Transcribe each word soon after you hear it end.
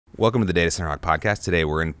Welcome to the Data Center Hawk podcast. Today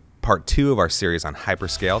we're in part 2 of our series on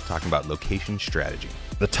Hyperscale, talking about location strategy.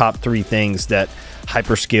 The top 3 things that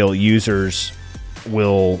Hyperscale users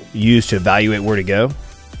will use to evaluate where to go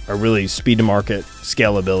are really speed to market,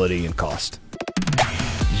 scalability, and cost.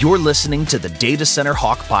 You're listening to the Data Center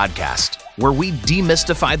Hawk podcast, where we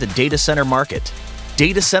demystify the data center market.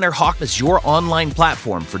 Data Center Hawk is your online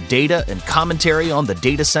platform for data and commentary on the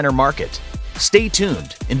data center market. Stay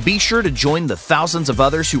tuned and be sure to join the thousands of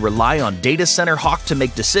others who rely on Data Center Hawk to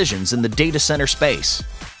make decisions in the data center space.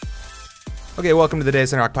 Okay, welcome to the Data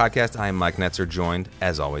Center Hawk podcast. I am Mike Netzer, joined,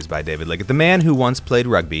 as always, by David Liggett, the man who once played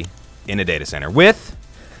rugby in a data center with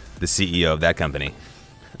the CEO of that company.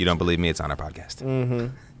 You don't believe me? It's on our podcast.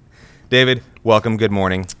 Mm-hmm. David, welcome. Good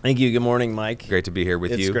morning. Thank you. Good morning, Mike. Great to be here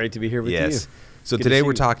with you. It's great to be here with you. So Good today to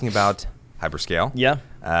we're see you. talking about Hyperscale. Yeah.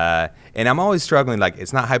 And I'm always struggling, like,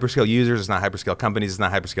 it's not Hyperscale users, it's not Hyperscale companies, it's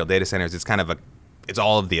not Hyperscale data centers, it's kind of it's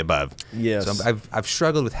all of the above. Yes. So I've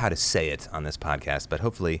struggled with how to say it on this podcast, but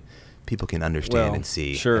hopefully people can understand and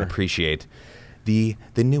see and appreciate the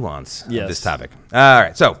nuance of this topic. All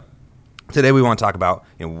right, so today we want to talk about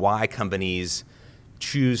why companies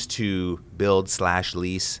choose to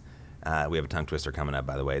build/lease. We have a tongue twister coming up,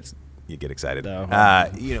 by the way. You get excited.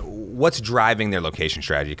 What's driving their location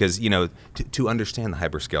strategy? Because to understand the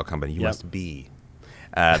Hyperscale company, you must be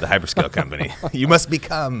the Hyperscale company. You must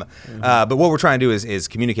become. But what we're trying to do is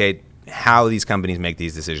communicate how these companies make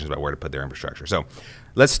these decisions about where to put their infrastructure. So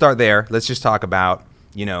let's start there. Let's just talk about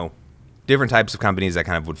different types of companies that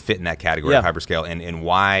kind of would fit in that category of Hyperscale and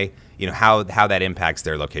why how that impacts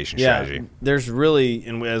their location strategy. There's really,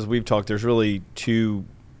 and as we've talked, there's really 2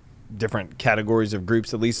 different categories of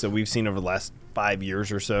groups, at least that we've seen over the last 5 years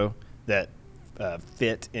or so, that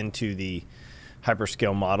fit into the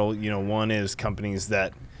Hyperscale model. One is companies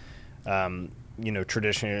that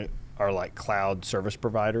traditionally are like cloud service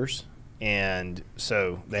providers, and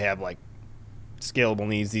so they have like scalable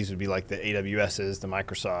needs. These would be like the AWSs, the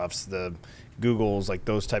Microsofts, the Googles, like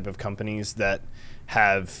those type of companies that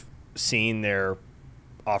have seen their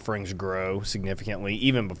offerings grow significantly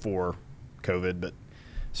even before COVID, but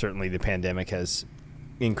certainly the pandemic has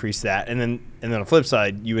increased that. And then on the flip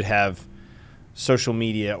side, you would have social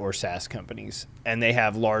media or SaaS companies, and they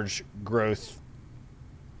have large growth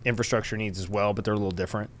infrastructure needs as well, but they're a little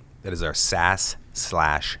different. That is our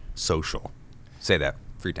SaaS/social. Say that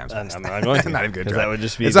 3 times fast. I'm not going to. Not even good. That would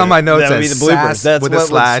just be. It's on my notes. That would be the bloopers. That's with what a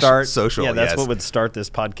slash would start. Social. Yeah, that's what would start this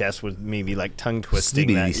podcast with maybe like tongue twisting.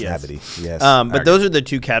 Snappity. Yes. But those are the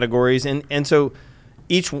 2 categories, and so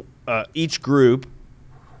each group,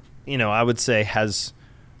 I would say has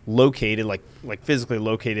located like physically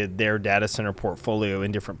located their data center portfolio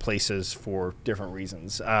in different places for different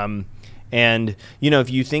reasons. And if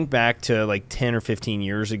you think back to like 10 or 15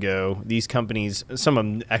 years ago, these companies, some of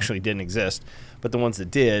them actually didn't exist, but the ones that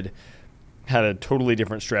did had a totally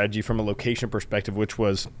different strategy from a location perspective, which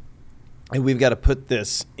was, hey, we've got to put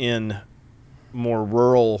this in more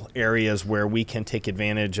rural areas where we can take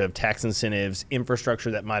advantage of tax incentives,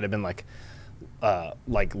 infrastructure that might have been like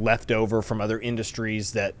left over from other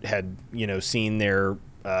industries that had seen their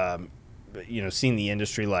seen the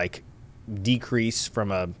industry like decrease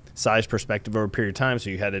from a size perspective over a period of time. So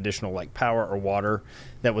you had additional like power or water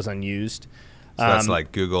that was unused. So that's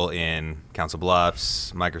like Google in Council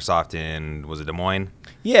Bluffs, Microsoft in, was it Des Moines?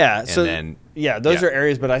 Yeah. And so then, those are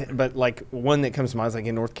areas, but like one that comes to mind is like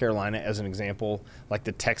in North Carolina as an example, like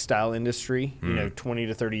the textile industry, 20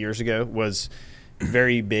 to 30 years ago was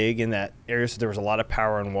very big in that area. So there was a lot of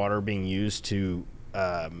power and water being used to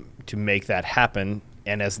make that happen.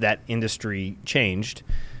 And as that industry changed,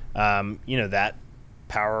 that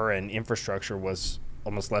power and infrastructure was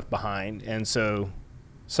almost left behind. And so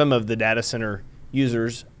some of the data center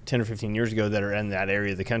users 10 or 15 years ago that are in that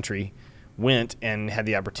area of the country went and had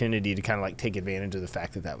the opportunity to kind of like take advantage of the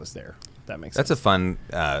fact that was there. That makes sense. That's a fun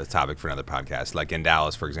topic for another podcast. Like in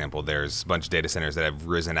Dallas, for example, there's a bunch of data centers that have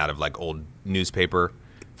risen out of like old newspaper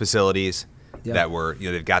facilities that were,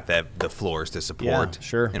 they've got the floors to support. Yeah,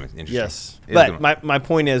 sure. Anyway, interesting. Yes. But my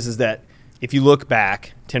point is that if you look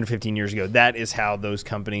back 10 or 15 years ago, that is how those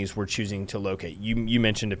companies were choosing to locate. You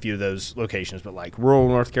mentioned a few of those locations, but like rural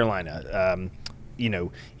North Carolina,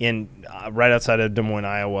 in right outside of Des Moines,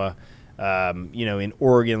 Iowa, in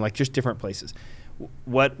Oregon, like just different places.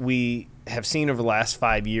 What we have seen over the last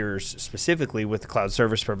 5 years, specifically with the cloud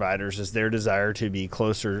service providers, is their desire to be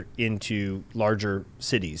closer into larger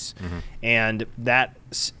cities. And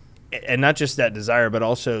not just that desire, but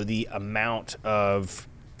also the amount of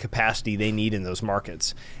capacity they need in those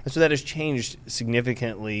markets. And so that has changed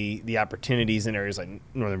significantly the opportunities in areas like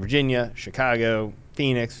Northern Virginia, Chicago,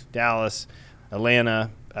 Phoenix, Dallas, Atlanta,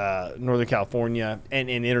 Northern California, and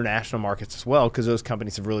in international markets as well, because those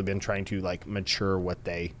companies have really been trying to like mature what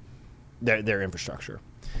their infrastructure.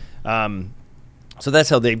 So that's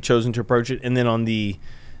how they've chosen to approach it. And then on the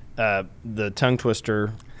tongue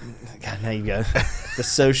twister, God, now you got the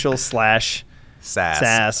social /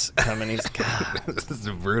 SaaS companies. God, this is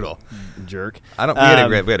brutal. Jerk. We had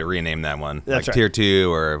to rename that one. That's like right. Tier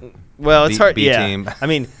 2 or it's hard. B team. I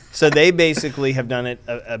mean, so they basically have done it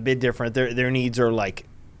a bit different. Their needs are like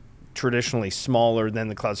traditionally smaller than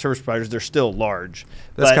the cloud service providers. They're still large.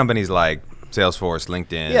 There's companies like Salesforce,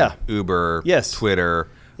 LinkedIn, Uber, Twitter.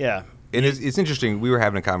 Yeah. And it's interesting. We were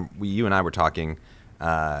having you and I were talking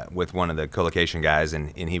with one of the co-location guys,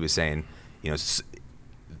 and he was saying,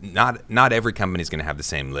 not every company is going to have the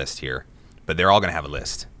same list here, but they're all going to have a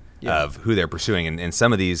list of who they're pursuing. And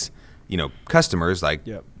some of these, customers, like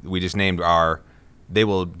we just named, they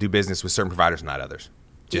will do business with certain providers, not others,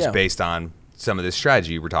 just based on some of this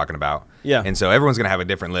strategy we're talking about. Yeah. And so everyone's going to have a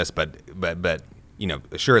different list, but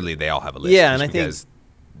assuredly they all have a list. Yeah, and I think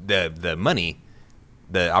the money,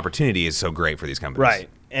 the opportunity is so great for these companies. Right.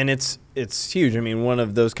 And it's huge. I mean, one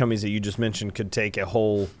of those companies that you just mentioned could take a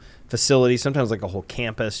whole facility, sometimes like a whole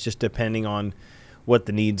campus, just depending on what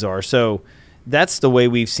the needs are. So that's the way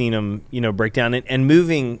we've seen them, break down. And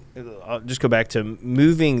moving, I'll just go back to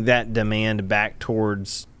moving that demand back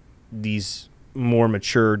towards these more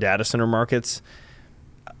mature data center markets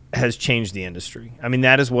has changed the industry. I mean,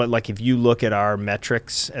 that is what, like, if you look at our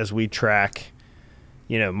metrics as we track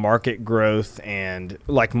market growth and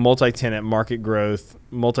like multi-tenant market growth,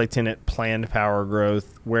 multi-tenant planned power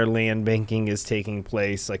growth, where land banking is taking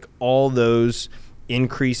place, like all those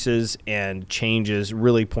increases and changes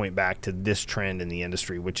really point back to this trend in the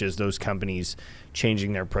industry, which is those companies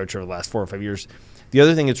changing their approach over the last 4 or 5 years. The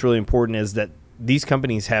other thing that's really important is that these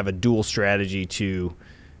companies have a dual strategy to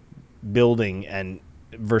building and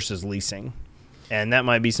versus leasing. And that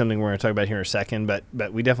might be something we're going to talk about here in a second,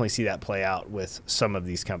 but we definitely see that play out with some of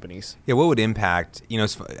these companies. Yeah, what would impact,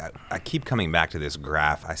 I keep coming back to this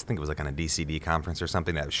graph. I think it was like on a DCD conference or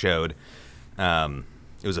something that showed,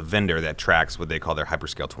 it was a vendor that tracks what they call their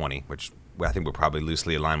Hyperscale 20, which I think will probably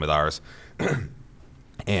loosely align with ours.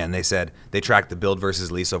 And they said they tracked the build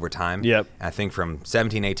versus lease over time. Yep. And I think from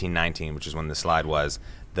 17, 18, 19, which is when the slide was,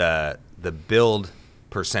 the build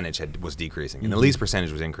percentage was decreasing, and the lease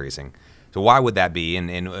percentage was increasing. So why would that be,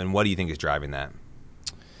 and what do you think is driving that?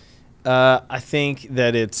 I think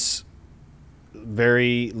that it's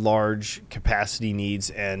very large capacity needs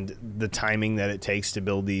and the timing that it takes to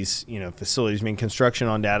build these facilities. I mean, construction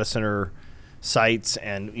on data center sites,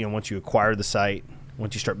 and once you acquire the site,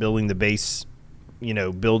 once you start building the base,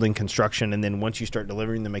 building construction, and then once you start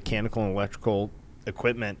delivering the mechanical and electrical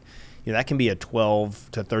equipment, that can be a 12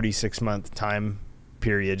 to 36 month time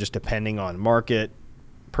period, just depending on market,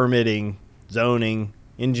 permitting, zoning,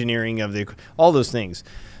 engineering of all those things.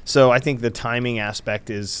 So I think the timing aspect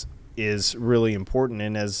is really important.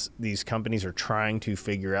 And as these companies are trying to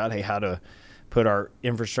figure out, hey, how to put our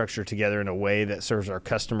infrastructure together in a way that serves our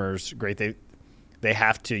customers great, they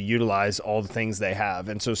have to utilize all the things they have.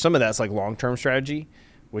 And so some of that's like long-term strategy,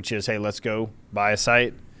 which is, hey, let's go buy a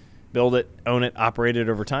site, build it, own it, operate it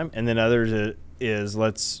over time. And then others is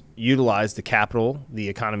let's utilize the capital, the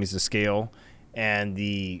economies of scale, and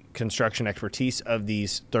the construction expertise of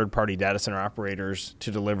these third-party data center operators to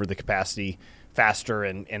deliver the capacity faster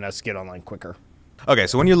and us get online quicker. Okay,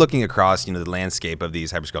 so when you're looking across the landscape of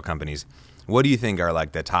these hyperscale companies, what do you think are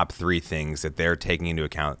like the top 3 things that they're taking into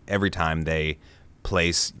account every time they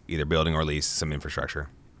place either building or lease some infrastructure?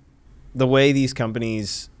 The way these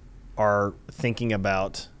companies are thinking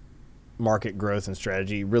about market growth and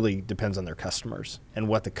strategy really depends on their customers and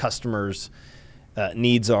what the customers'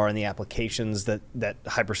 needs are and the applications that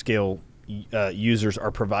hyperscale users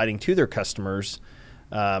are providing to their customers,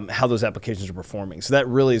 how those applications are performing. So that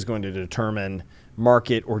really is going to determine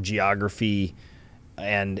market or geography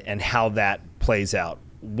and how that plays out.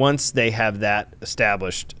 Once they have that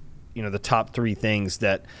established, the top 3 things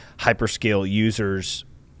that hyperscale users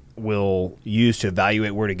will use to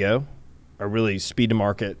evaluate where to go are really speed to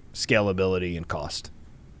market, scalability, and cost.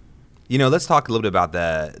 Let's talk a little bit about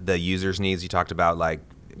the users' needs. You talked about like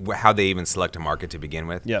how they even select a market to begin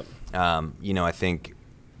with. Yep. I think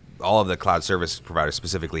all of the cloud service providers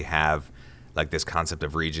specifically have like this concept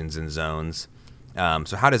of regions and zones.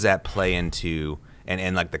 So how does that play into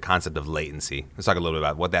and like the concept of latency? Let's talk a little bit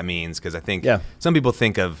about what that means, because I think some people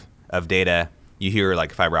think of data. You hear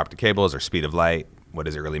like fiber optic cables or speed of light. What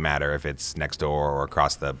does it really matter if it's next door or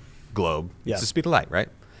across the globe? Yeah. It's the speed of light, right?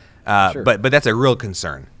 Sure. But that's a real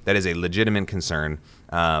concern. That is a legitimate concern.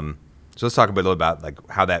 So let's talk a little about like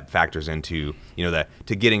how that factors into,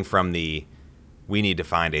 to getting from the we need to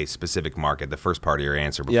find a specific market, the first part of your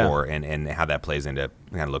answer before, and how that plays into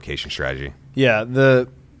kind of location strategy. Yeah,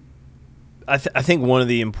 I think one of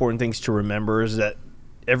the important things to remember is that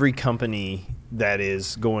every company that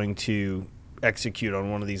is going to execute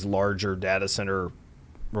on one of these larger data center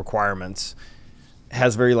requirements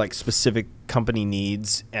has very like specific company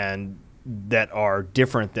needs and that are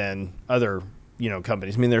different than other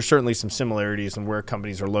companies. I mean, there's certainly some similarities in where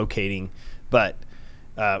companies are locating, but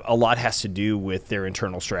a lot has to do with their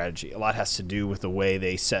internal strategy. A lot has to do with the way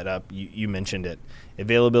they set up. You mentioned it,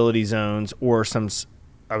 availability zones, or some,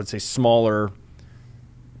 I would say, smaller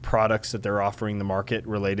products that they're offering the market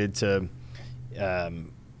related to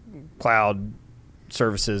cloud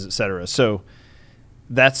services, et cetera. So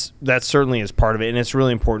that certainly is part of it, and it's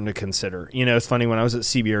really important to consider. It's funny, when I was at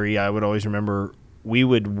CBRE, I would always remember we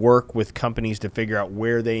would work with companies to figure out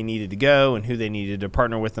where they needed to go and who they needed to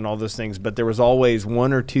partner with and all those things. But there was always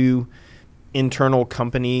one or two internal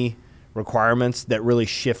company requirements that really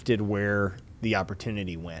shifted where the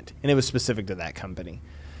opportunity went. And it was specific to that company.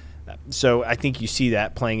 So I think you see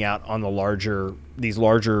that playing out on these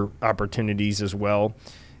larger opportunities as well.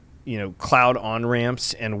 Cloud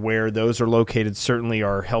on-ramps and where those are located certainly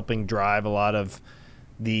are helping drive a lot of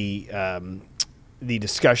the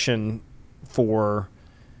discussion for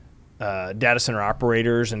data center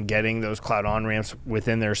operators and getting those cloud on-ramps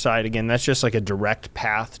within their site. Again, that's just like a direct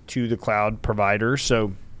path to the cloud provider.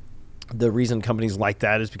 So the reason companies like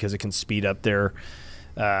that is because it can speed up their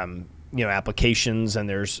applications, and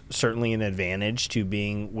there's certainly an advantage to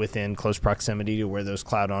being within close proximity to where those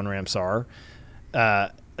cloud on-ramps are.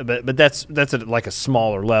 But that's at like a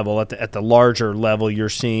smaller level. At the larger level, you're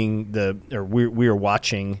seeing we are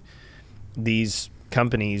watching these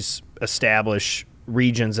companies establish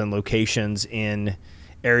regions and locations in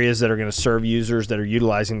areas that are going to serve users that are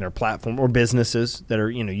utilizing their platform, or businesses that are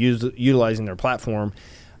utilizing their platform,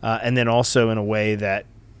 and then also in a way that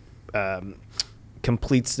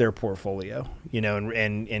completes their portfolio,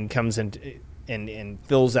 and comes in and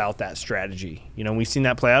fills out that strategy. We've seen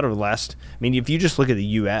that play out over the last. I mean, if you just look at the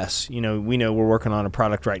U.S., we know we're working on a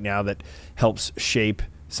product right now that helps shape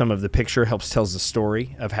some of the picture, tells the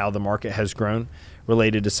story of how the market has grown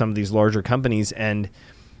related to some of these larger companies, and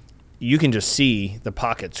you can just see the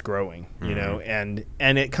pockets growing, and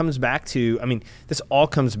it comes back to, I mean, this all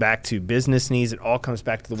comes back to business needs. It all comes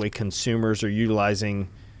back to the way consumers are utilizing,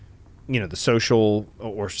 the social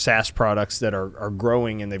or SaaS products that are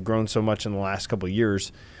growing, and they've grown so much in the last couple of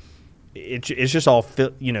years. It's just all,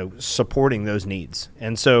 supporting those needs.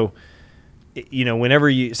 And so,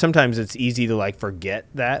 sometimes it's easy to like forget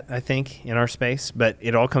that, I think, in our space, but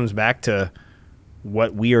it all comes back to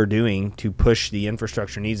what we are doing to push the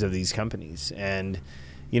infrastructure needs of these companies. And,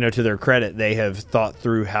 to their credit, they have thought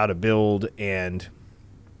through how to build and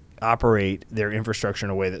operate their infrastructure in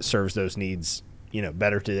a way that serves those needs,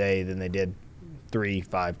 better today than they did 3,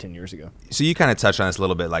 5, 10 years ago. So you kind of touched on this a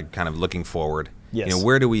little bit, like kind of looking forward. Yes.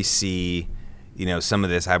 Where do we see, some of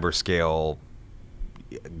this hyperscale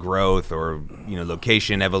growth or,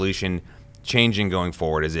 location evolution changing going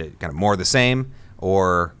forward? Is it kind of more of the same,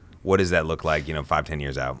 or what does that look like, 5, 10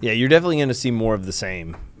 years out? Yeah, you're definitely going to see more of the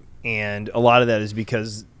same. And a lot of that is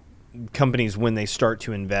because companies, when they start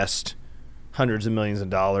to invest hundreds of millions of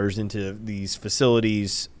dollars into these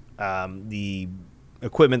facilities, the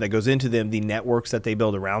equipment that goes into them, the networks that they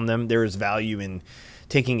build around them, there is value in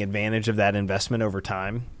taking advantage of that investment over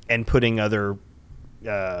time and putting other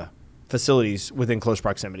facilities within close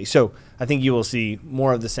proximity. So I think you will see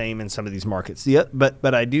more of the same in some of these markets.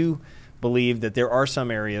 But I do believe that there are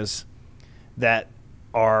some areas that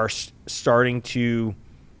are starting to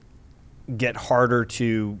get harder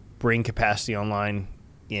to bring capacity online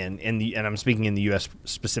and I'm speaking in the U.S.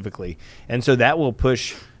 specifically. And so that will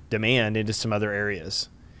push demand into some other areas.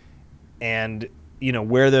 And,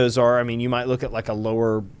 where those are, I mean, you might look at like a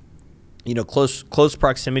lower, close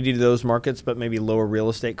proximity to those markets, but maybe lower real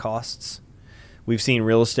estate costs. We've seen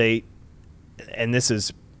real estate, and this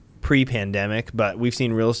is pre-pandemic, but we've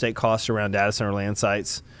seen real estate costs around data center land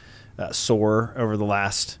sites soar over the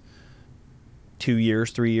last 2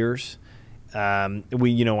 years, 3 years. I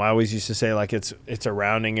always used to say like it's a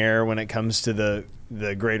rounding error when it comes to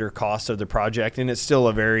the greater cost of the project, and it's still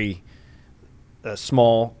a very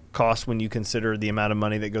small cost when you consider the amount of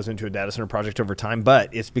money that goes into a data center project over time,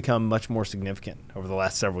 but it's become much more significant over the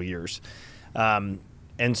last several years. And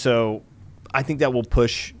so I think that will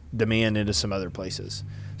push demand into some other places.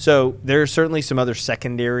 So there are certainly some other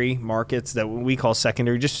secondary markets that we call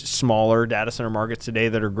secondary, just smaller data center markets today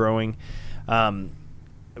that are growing.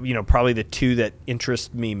 probably the two that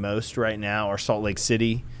interest me most right now are Salt Lake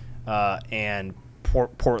City and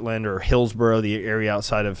Portland or Hillsboro, the area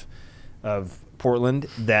outside of Portland,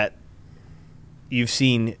 that you've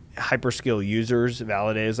seen hyperscale users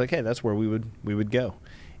validate as like, hey, that's where we would go.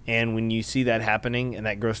 And when you see that happening and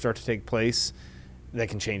that growth start to take place, that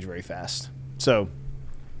can change very fast. So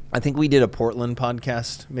I think we did a Portland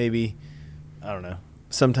podcast maybe, I don't know,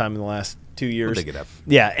 sometime in the last 2 years. We'll dig it up.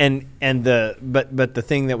 Yeah, but the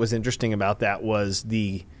thing that was interesting about that was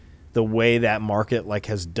the way that market like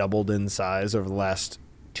has doubled in size over the last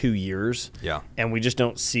 2 years. Yeah. And we just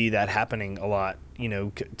don't see that happening a lot.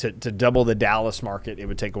 To double the Dallas market, it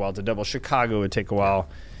would take a while. To double Chicago, it would take a while.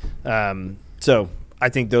 So I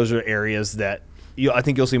think those are areas that I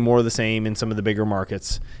think you'll see more of the same in some of the bigger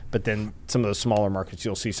markets, but then some of those smaller markets,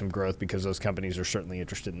 you'll see some growth because those companies are certainly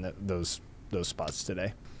interested in those spots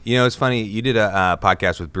today. It's funny. You did a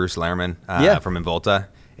podcast with Bruce Lehrman from Involta,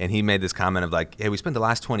 and he made this comment of like, hey, we spent the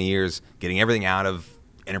last 20 years getting everything out of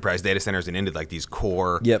enterprise data centers and into like these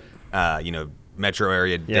core, metro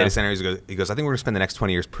area data centers. He goes, I think we're going to spend the next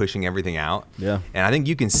 20 years pushing everything out. Yeah. And I think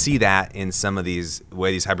you can see that in some of these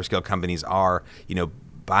way these hyperscale companies are,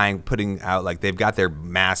 putting out, like they've got their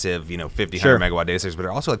massive, 50, 100 megawatt data centers, but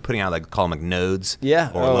they're also like putting out, like call them like nodes or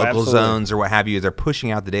local absolutely. zones or what have you. They're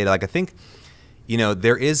pushing out the data. Like I think,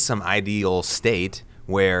 there is some ideal state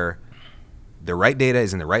where the right data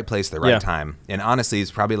is in the right place at the right time. And honestly,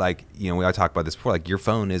 it's probably like, we all talked about this before, like your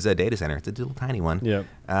phone is a data center. It's a little tiny one.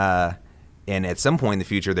 Yeah. And at some point in the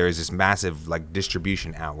future, there is this massive like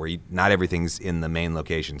distribution out where not everything's in the main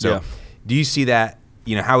location. So do you see that,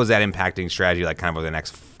 how is that impacting strategy like kind of over the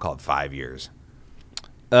next, call it 5 years?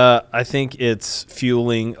 I think it's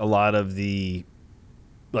fueling a lot of the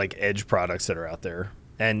like edge products that are out there.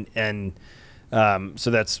 And so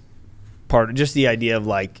that's part of just the idea of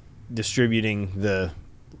like distributing the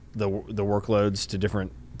workloads to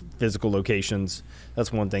different physical locations.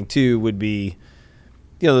 That's one thing. Two would be,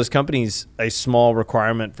 those companies, a small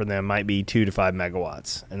requirement for them might be 2 to 5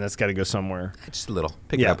 megawatts, and that's got to go somewhere. Just a little.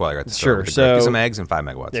 Pick it up while you're at the store. Sure. So get some eggs and 5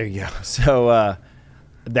 megawatts. There you go. So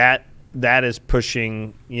that is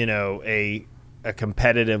pushing, a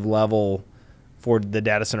competitive level for the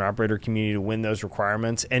data center operator community to win those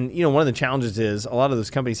requirements. And, one of the challenges is a lot of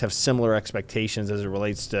those companies have similar expectations as it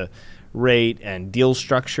relates to rate and deal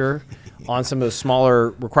structure on some of the smaller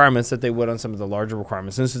requirements that they would on some of the larger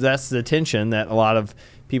requirements. And so that's the tension that a lot of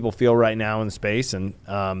people feel right now in the space, and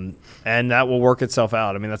that will work itself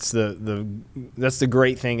out. I mean, that's the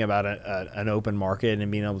great thing about an open market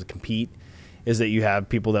and being able to compete, is that you have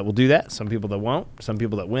people that will do that, some people that won't, some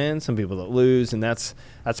people that win, some people that lose, and that's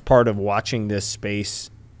part of watching this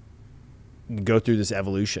space go through this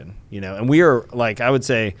evolution, And we are, like I would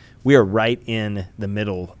say, we are right in the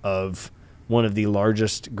middle of one of the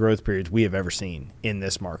largest growth periods we have ever seen in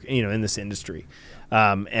this market, in this industry,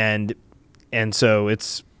 and so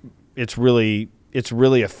it's really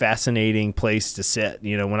a fascinating place to sit.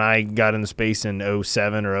 When I got in the space in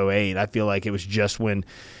 2007 or 2008, I feel like it was just when,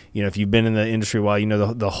 if you've been in the industry a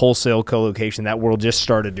while, the wholesale co-location, that world just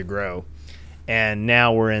started to grow. And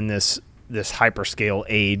now we're in this hyperscale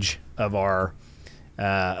age of our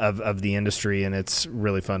of the industry, and it's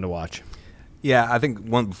really fun to watch. Yeah, I think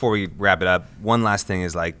before we wrap it up, one last thing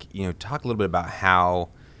is like, talk a little bit about how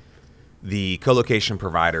the co-location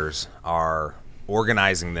providers are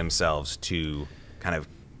organizing themselves to kind of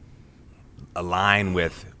align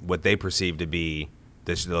with what they perceive to be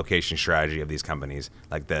the location strategy of these companies,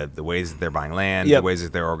 like the ways that they're buying land, the ways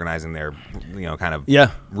that they're organizing their, kind of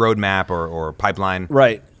roadmap or pipeline.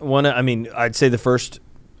 Right. I'd say the first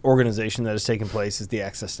organization that has taken place is the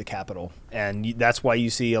access to capital, and that's why you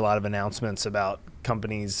see a lot of announcements about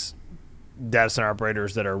companies, data center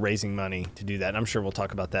operators that are raising money to do that. And I'm sure we'll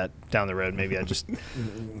talk about that down the road. Maybe I just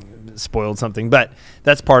spoiled something, but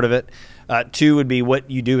that's part of it. Two would be what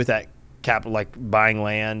you do with that capital, like buying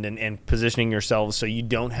land and positioning yourselves so you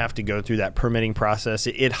don't have to go through that permitting process.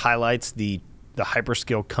 It highlights the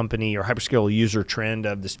hyperscale company or hyperscale user trend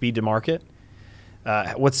of the speed to market.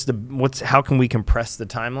 How can we compress the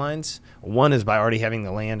timelines? One is by already having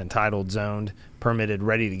the land entitled, zoned, permitted,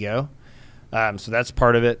 ready to go. So that's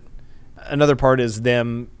part of it. Another part is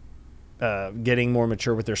them getting more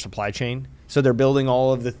mature with their supply chain. So they're building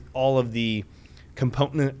all of the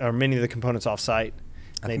component or many of the components off site.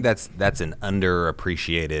 I think that's an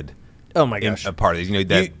underappreciated oh my gosh a part of these.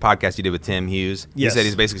 That podcast you did with Tim Hughes. Yes. He said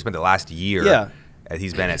he's basically spent the last year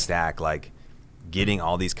he's been at Stack, like getting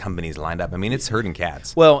all these companies lined up. I mean, it's herding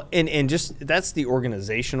cats. Well, and just that's the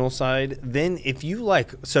organizational side. Then if you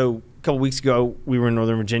so a couple weeks ago we were in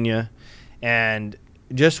Northern Virginia, and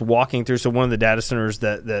just walking through. So one of the data centers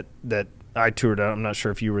that I toured, I'm not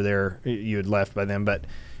sure if you were there, you had left by then, but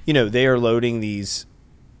they are loading these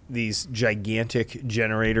gigantic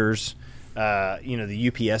generators.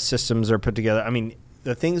 The UPS systems are put together. I mean,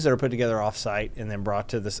 the things that are put together off-site and then brought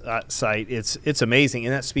to the site, it's amazing,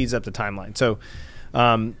 and that speeds up the timeline. So,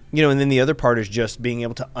 and then the other part is just being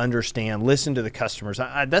able to understand, listen to the customers.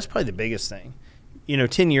 That's probably the biggest thing.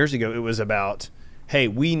 10 years ago, it was about, hey,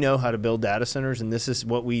 we know how to build data centers, and this is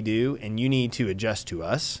what we do, and you need to adjust to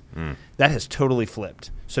us. That has totally flipped.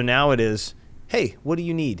 So now it is, hey, what do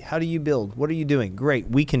you need? How do you build? What are you doing? Great,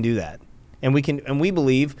 we can do that. And we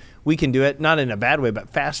believe we can do it, not in a bad way, but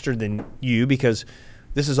faster than you, because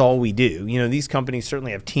this is all we do. These companies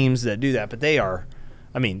certainly have teams that do that, but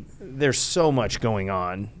there's so much going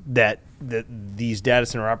on that these data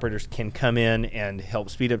center operators can come in and help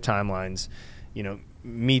speed up timelines,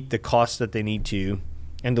 meet the costs that they need to,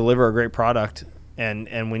 and deliver a great product.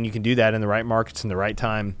 And when you can do that in the right markets in the right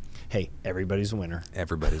time, hey, everybody's a winner.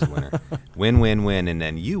 Everybody's a winner. Win, win, win, and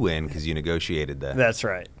then you win because you negotiated that. That's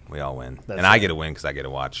right. We all win. That's and I get a win because I get to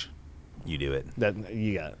watch you do it. That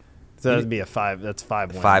you got it. So that'd be a 5. That's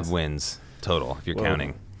 5 wins. 5 wins total if you're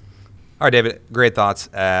counting. All right, David, great thoughts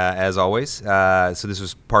as always. So this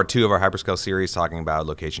was part 2 of our Hyperscale series talking about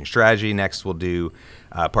location strategy. Next we'll do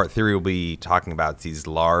part 3. We'll be talking about these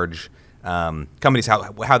large companies,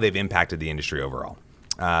 how they've impacted the industry overall.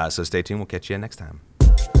 So stay tuned. We'll catch you next time.